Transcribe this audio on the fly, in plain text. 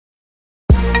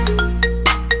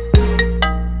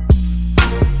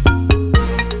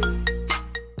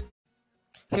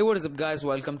Hey, what is up guys,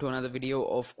 welcome to another video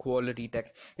of QualityTech.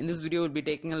 In this video we'll be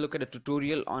taking a look at a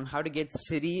tutorial on how to get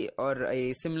Siri or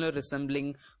a similar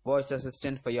resembling voice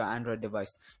assistant for your Android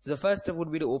device. So the first step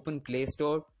would be to open Play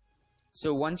Store.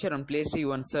 So once you're on Play Store, you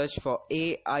want to search for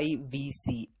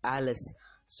AIVC, Alice.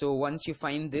 So once you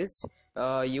find this,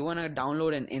 you want to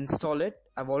download and install it.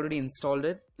 I've already installed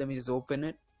it. Let me just open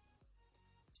it.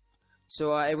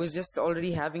 So I was just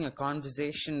already having a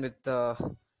conversation with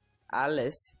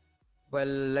Alice. Well,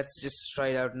 let's just try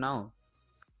it out now.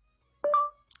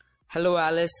 Hello,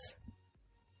 Alice.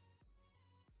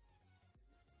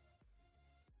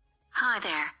 Hi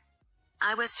there.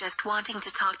 I was just wanting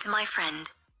to talk to my friend.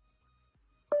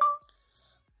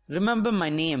 Remember my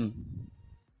name.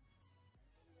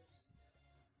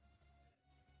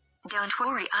 Don't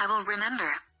worry, I will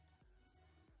remember.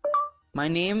 My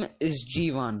name is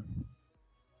Jivan.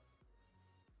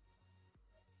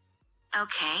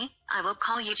 Okay, I will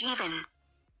call you Jeevan.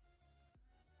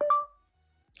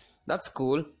 That's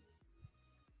cool.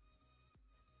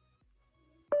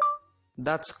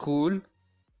 That's cool.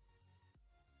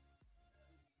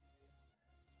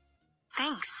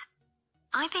 Thanks.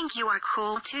 I think you are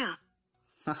cool too.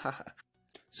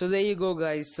 So there you go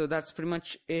guys, so that's pretty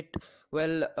much it.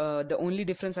 Well, the only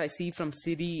difference I see from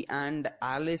Siri and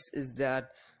Alice is that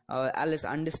Alice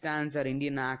understands our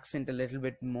Indian accent a little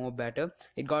bit more better.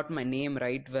 It got my name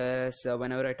right, whereas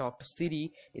whenever I talk to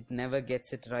Siri, it never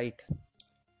gets it right.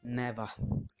 Never.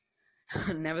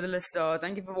 Nevertheless,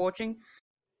 thank you for watching.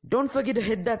 Don't forget to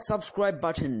hit that subscribe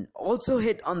button. Also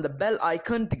hit on the bell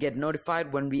icon to get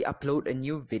notified when we upload a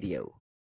new video.